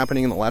Show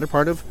happening in the latter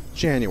part of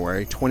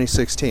January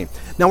 2016.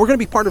 Now, we're going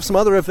to be part of some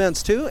other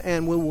events, too,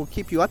 and we will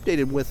keep you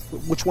updated with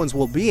which ones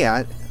we'll be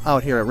at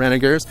out here at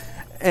Renningers.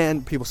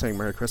 And people saying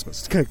Merry Christmas.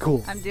 It's kind of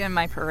cool. I'm doing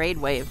my parade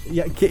wave.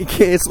 Yeah, it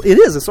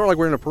is. It's sort of like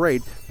we're in a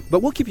parade.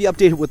 But we'll keep you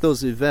updated with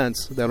those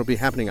events that'll be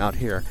happening out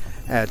here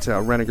at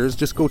Renningers.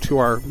 Just go to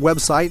our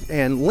website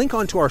and link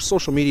onto our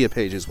social media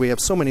pages. We have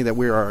so many that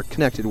we are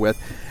connected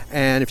with.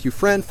 And if you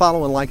friend,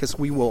 follow, and like us,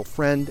 we will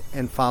friend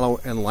and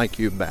follow and like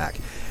you back.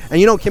 And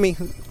you know,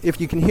 Kimmy,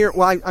 if you can hear,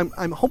 well,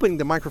 I'm hoping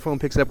the microphone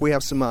picks it up. We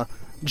have some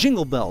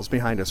jingle bells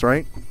behind us,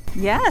 right?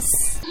 Yes.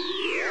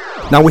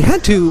 Now, we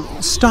had to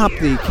stop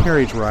the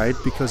carriage ride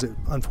because it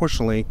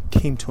unfortunately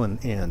came to an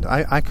end.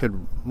 I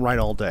could ride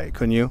all day,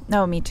 couldn't you?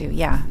 No, me too,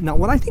 yeah. Now,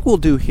 what I think we'll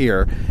do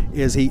here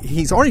is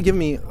he's already given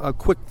me a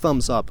quick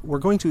thumbs up. We're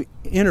going to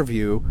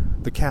interview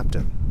the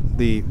captain,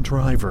 the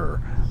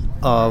driver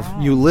of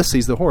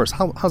Ulysses the horse.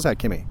 How's that,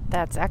 Kimmy?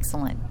 That's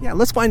excellent. Yeah,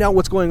 let's find out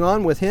what's going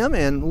on with him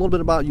and a little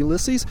bit about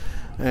Ulysses.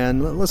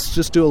 And let's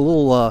just do a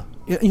little,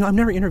 I've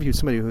never interviewed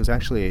somebody who's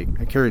actually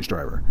a carriage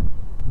driver.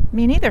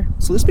 Me neither.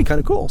 So this would be kind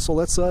of cool. So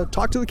let's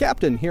talk to the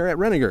captain here at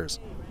Renningers.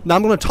 Now,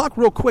 I'm going to talk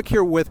real quick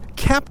here with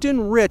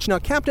Captain Rich. Now,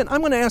 Captain,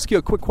 I'm going to ask you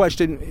a quick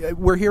question.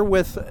 We're here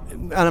with,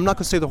 and I'm not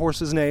going to say the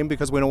horse's name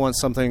because we don't want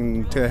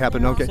something to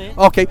happen.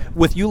 Okay,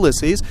 with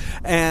Ulysses.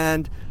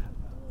 And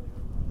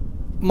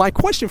my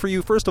question for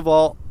you, first of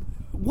all,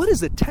 what is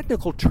the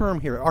technical term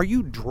here? Are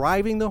you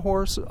driving the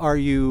horse? Are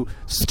you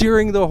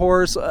steering the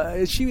horse?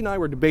 She and I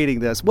were debating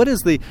this. What is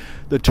the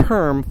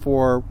term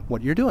for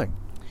what you're doing?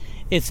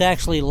 It's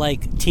actually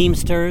like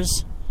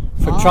Teamsters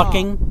for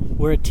trucking.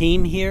 We're a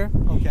team here.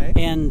 Okay.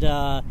 And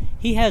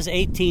he has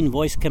 18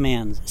 voice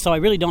commands, so I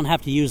really don't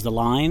have to use the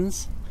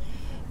lines,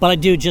 but I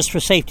do just for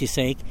safety's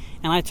sake.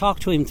 And I talk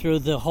to him through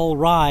the whole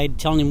ride,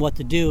 telling him what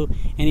to do,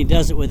 and he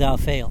does it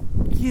without fail.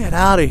 Get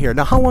out of here.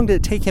 Now, how long did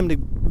it take him to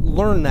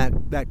learn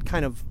that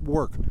kind of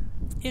work?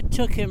 It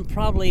took him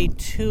probably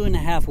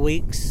 2.5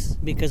 weeks,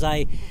 because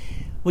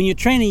when you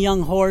train a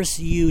young horse,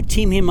 you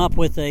team him up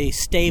with a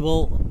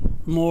stable,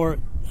 more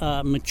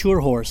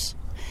mature horse,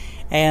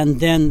 and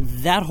then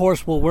that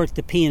horse will work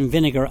the pea and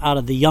vinegar out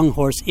of the young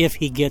horse if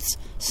he gets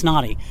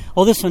snotty.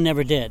 Oh, this one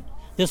never did.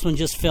 This one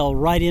just fell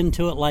right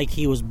into it like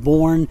he was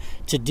born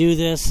to do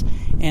this,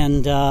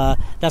 and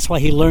that's why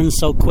he learned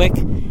so quick.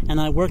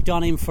 And I worked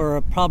on him for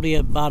probably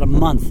about a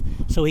month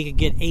so he could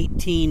get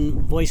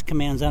 18 voice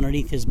commands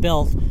underneath his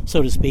belt,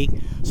 so to speak,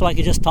 so I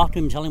could just talk to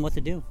him and tell him what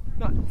to do.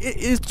 Now,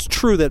 it's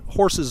true that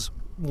horses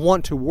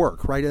want to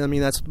work, right? I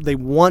mean, they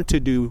want to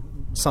do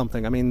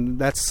something. I mean,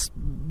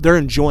 they're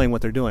enjoying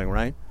what they're doing,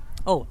 right?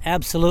 Oh,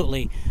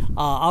 absolutely.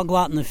 I'll go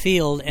out in the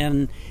field,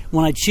 and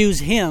when I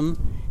choose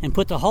him and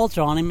put the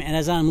halter on him, and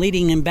as I'm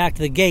leading him back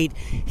to the gate,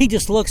 he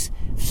just looks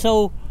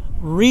so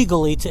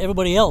regally to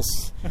everybody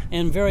else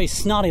and very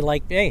snotty,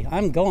 like, hey,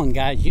 I'm going,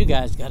 guys. You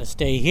guys got to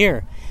stay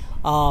here.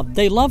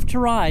 They love to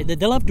ride. They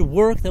love to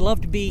work. They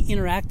love to be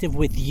interactive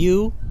with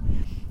you.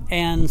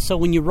 And so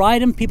when you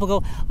ride him, people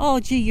go,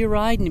 oh, gee, you're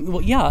riding.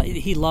 Well, yeah,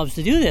 he loves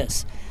to do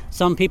this.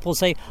 Some people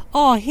say,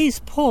 oh, he's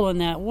pulling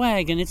that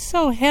wagon. It's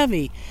so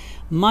heavy.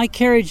 My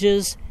carriage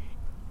is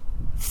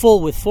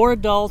full with 4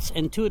 adults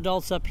and 2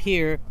 adults up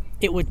here.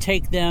 It would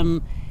take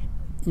them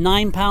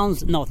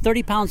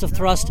 30 pounds of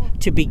thrust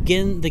to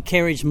begin the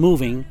carriage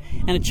moving,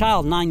 and a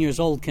child 9 years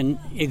old can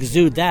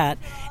exude that.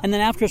 And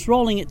then after it's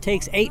rolling, it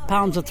takes 8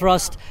 pounds of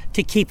thrust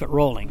to keep it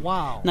rolling.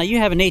 Wow. Now, you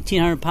have an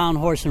 1,800-pound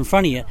horse in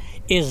front of you.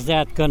 Is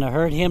that going to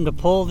hurt him to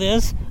pull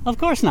this? Of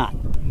course not.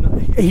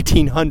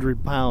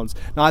 1,800 pounds.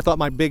 Now, I thought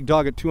my big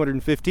dog at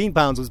 215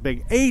 pounds was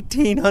big.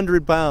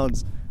 1,800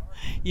 pounds.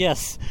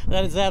 Yes,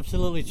 that is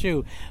absolutely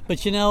true.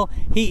 But, you know,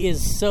 he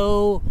is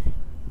so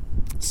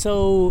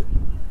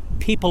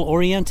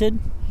people-oriented.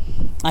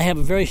 I have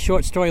a very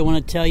short story I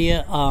want to tell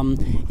you.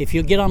 If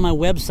you get on my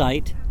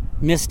website,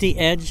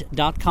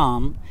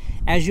 mistyedge.com,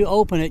 as you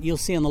open it, you'll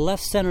see on the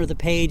left center of the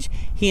page,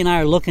 he and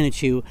I are looking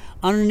at you.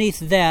 Underneath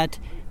that,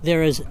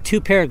 there is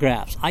 2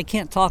 paragraphs. I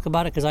can't talk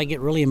about it because I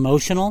get really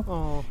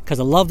emotional because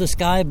I love this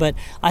guy, but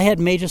I had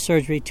major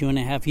surgery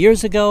 2.5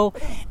 years ago,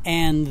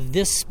 and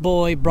this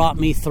boy brought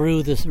me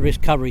through this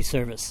recovery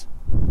service.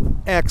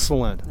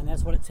 Excellent. And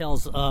that's what it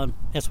tells.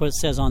 That's what it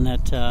says on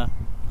that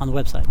on the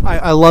website.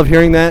 I love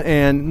hearing that,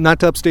 and not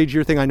to upstage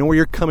your thing, I know where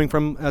you're coming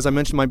from. As I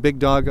mentioned, my big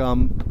dog,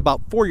 about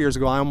 4 years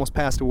ago, I almost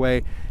passed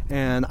away,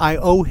 and I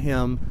owe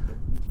him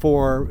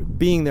for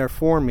being there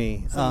for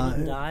me.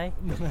 Didn't die?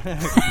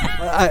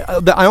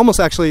 I almost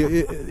actually,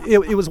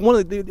 it was one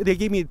of they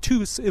gave me it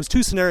was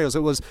 2 scenarios.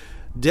 It was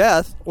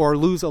death or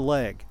lose a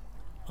leg.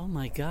 Oh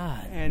my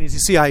God! And as you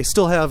see, I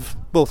still have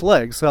both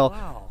legs. So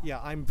wow.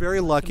 Yeah, I'm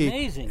very lucky.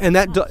 That's amazing. And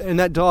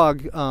that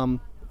dog, I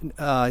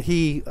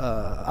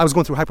was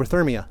going through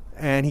hypothermia,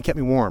 and he kept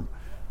me warm.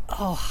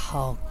 Oh,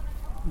 how.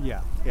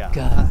 Yeah.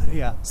 God.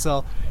 Yeah.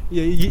 So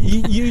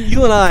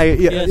you and I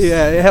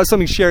yes. have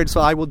something shared. So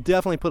I will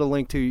definitely put a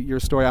link to your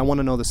story. I want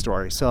to know the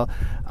story. So,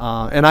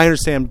 and I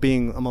understand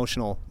being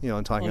emotional,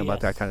 and talking about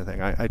that kind of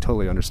thing. I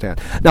totally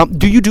understand. Now,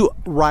 do you do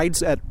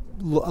rides at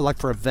like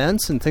for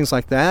events and things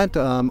like that,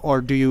 or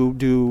do you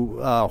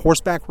do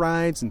horseback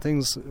rides and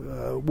things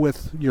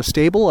with your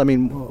stable? I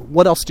mean,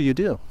 what else do you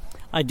do?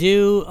 I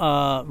do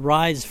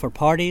rides for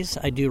parties.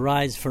 I do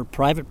rides for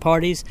private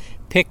parties,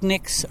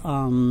 picnics.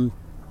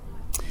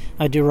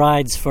 I do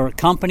rides for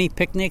company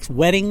picnics,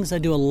 weddings. I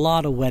do a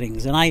lot of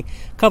weddings, and I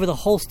cover the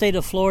whole state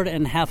of Florida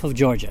and half of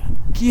Georgia.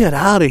 Get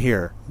out of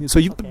here! So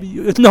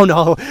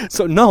no.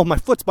 So no, my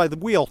foot's by the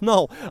wheel.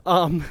 No,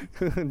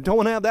 don't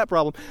want to have that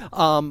problem.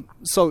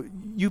 So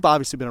you've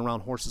obviously been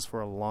around horses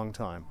for a long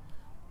time.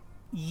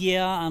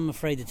 Yeah, I'm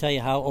afraid to tell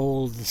you how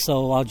old,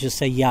 so I'll just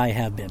say, yeah, I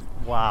have been.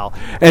 Wow.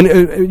 And,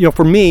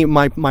 for me,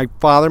 my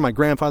father, my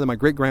grandfather, my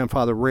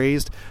great-grandfather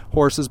raised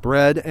horses,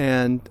 bred,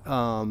 and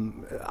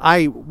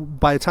by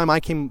the time I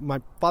came, my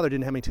father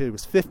didn't have me until he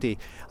was 50.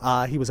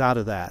 He was out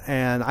of that,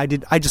 and I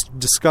just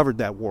discovered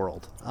that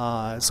world.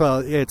 So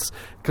it's,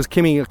 because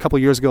Kimmy, a couple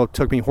of years ago,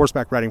 took me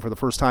horseback riding for the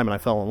first time, and I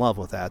fell in love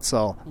with that.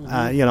 So,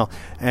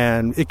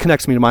 and it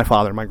connects me to my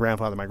father, my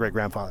grandfather, my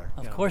great-grandfather.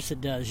 Of course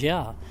it does,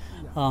 yeah.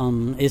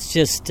 It's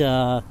just,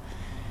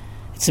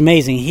 it's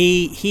amazing.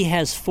 He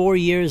has 4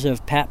 years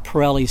of Pat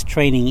Pirelli's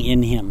training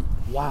in him.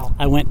 Wow.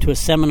 I went to a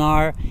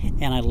seminar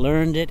and I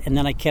learned it, and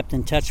then I kept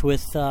in touch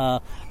with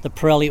the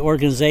Pirelli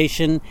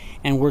organization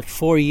and worked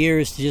 4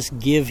 years to just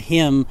give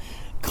him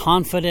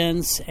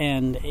confidence.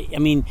 And, I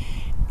mean,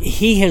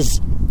 he has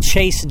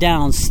chased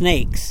down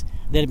snakes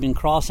that have been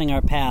crossing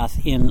our path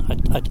in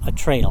a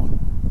trail.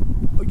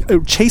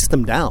 Chase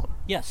them down?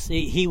 Yes,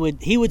 he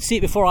would see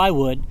it before I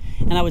would,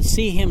 and I would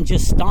see him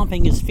just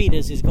stomping his feet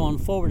as he's going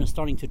forward and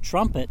starting to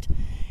trumpet,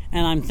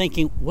 and I'm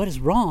thinking, what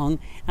is wrong?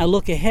 I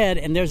look ahead,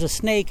 and there's a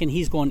snake, and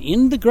he's going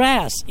in the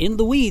grass, in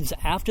the weeds,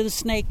 after the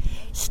snake,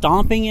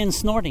 stomping and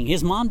snorting.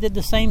 His mom did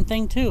the same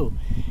thing, too.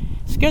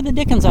 Scared the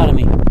dickens out of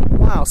me.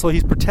 Wow, so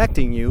he's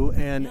protecting you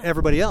and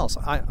everybody else.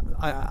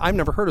 I've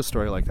never heard a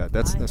story like that.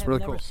 That's really cool.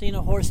 I've never seen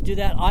a horse do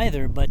that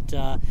either, but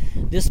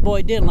this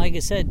boy did. Like I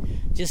said,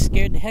 just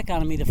scared the heck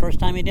out of me the first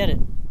time he did it.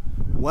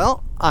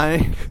 Well,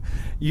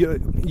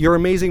 you're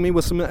amazing me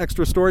with some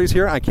extra stories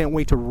here. I can't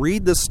wait to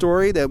read this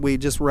story that we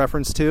just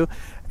referenced to,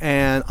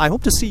 and I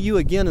hope to see you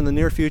again in the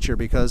near future,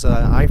 because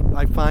I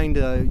find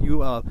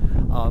you a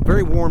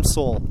very warm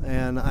soul,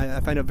 and I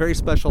find a very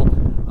special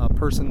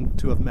person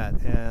to have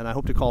met, and I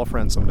hope to call a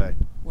friend someday.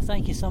 Well,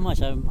 thank you so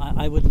much.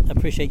 I would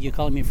appreciate you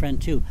calling me a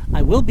friend, too.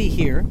 I will be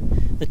here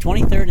the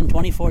 23rd and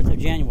 24th of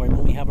January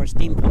when we have our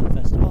Steampunk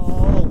Festival.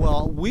 Oh,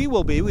 well, we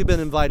will be. We've been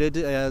invited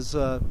as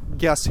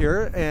guests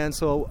here, and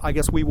so I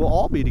guess we will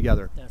all be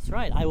together. That's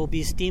right. I will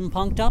be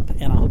steampunked up,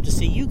 and I hope to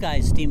see you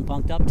guys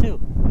steampunked up, too.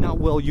 Now,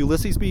 will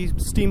Ulysses be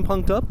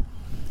steampunked up?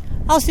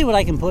 I'll see what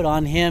I can put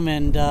on him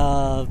and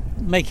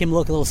make him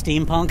look a little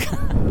steampunk.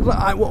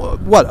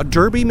 What, a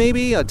derby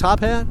maybe? A top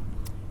hat?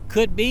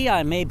 Could be.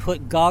 I may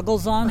put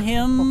goggles on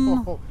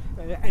him.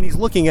 And he's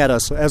looking at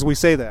us as we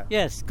say that.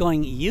 Yes,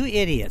 going, you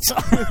idiots.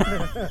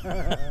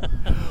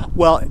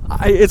 Well,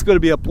 it's going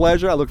to be a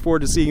pleasure. I look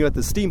forward to seeing you at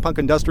the Steampunk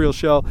Industrial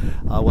Show.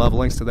 We'll have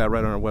links to that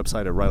right on our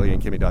website at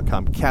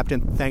rileyandkimmy.com.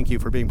 Captain, thank you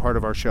for being part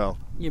of our show.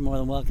 You're more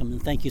than welcome,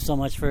 and thank you so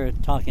much for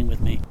talking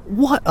with me.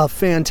 What a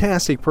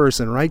fantastic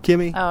person, right,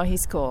 Kimmy? Oh,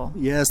 he's cool.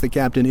 Yes, the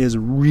captain is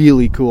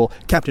really cool.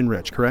 Captain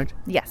Rich, correct?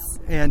 Yes.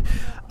 And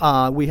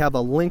we have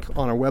a link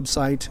on our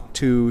website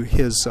to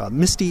his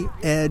Misty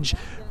Edge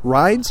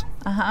rides.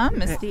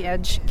 Misty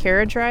Edge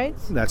carriage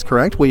rides. That's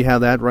correct. We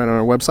have that right on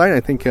our website. I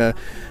think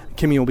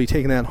Kimmy will be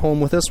taking that home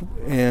with us,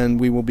 and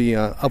we will be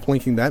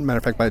uplinking that. Matter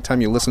of fact, by the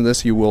time you listen to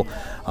this, you will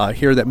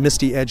hear that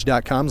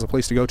mistyedge.com is a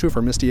place to go to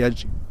for Misty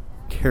Edge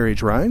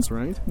carriage rides,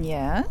 right?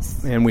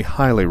 Yes. And we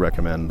highly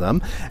recommend them.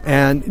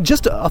 And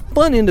just a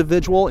fun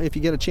individual. If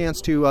you get a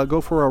chance to go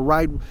for a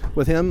ride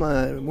with him,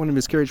 one of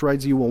his carriage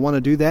rides, you will want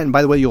to do that. And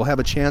by the way, you'll have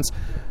a chance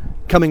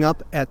coming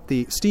up at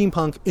the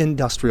Steampunk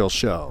Industrial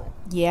Show.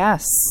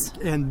 Yes.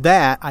 And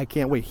that, I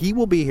can't wait. He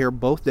will be here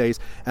both days,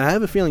 and I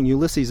have a feeling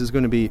Ulysses is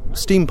going to be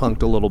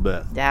steampunked a little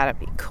bit. That'd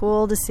be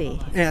cool to see.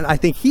 And I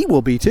think he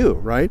will be too,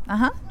 right?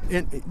 Uh-huh.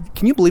 And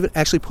can you believe it,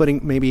 actually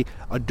putting maybe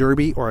a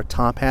derby or a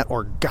top hat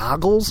or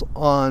goggles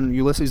on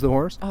Ulysses the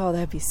horse? Oh,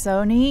 that'd be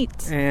so neat.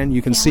 And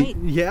you can see,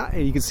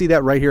 and you can see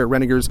that right here at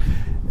Renningers,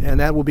 and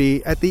that will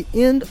be at the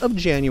end of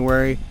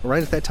January,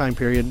 right at that time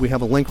period. We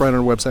have a link right on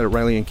our website at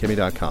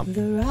rileyandkimmy.com.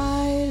 The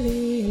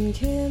Riley and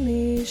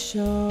Kimmy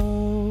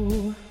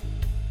Show.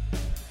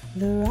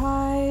 The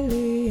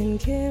Riley and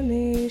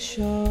Kimmy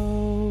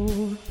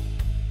Show.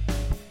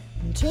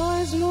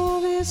 Toys,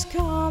 movies,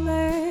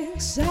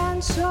 comics,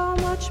 and so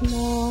much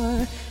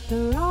more.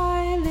 The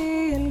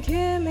Riley and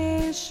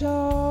Kimmy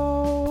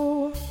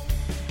Show.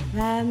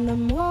 And the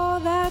more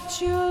that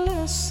you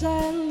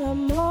listen, the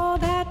more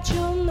that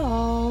you'll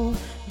know.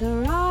 The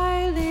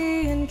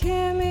Riley and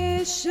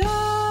Kimmy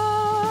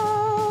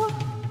Show.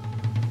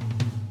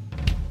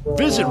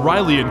 Visit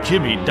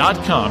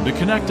RileyandKimmy.com to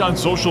connect on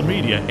social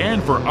media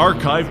and for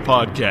archive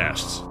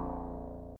podcasts.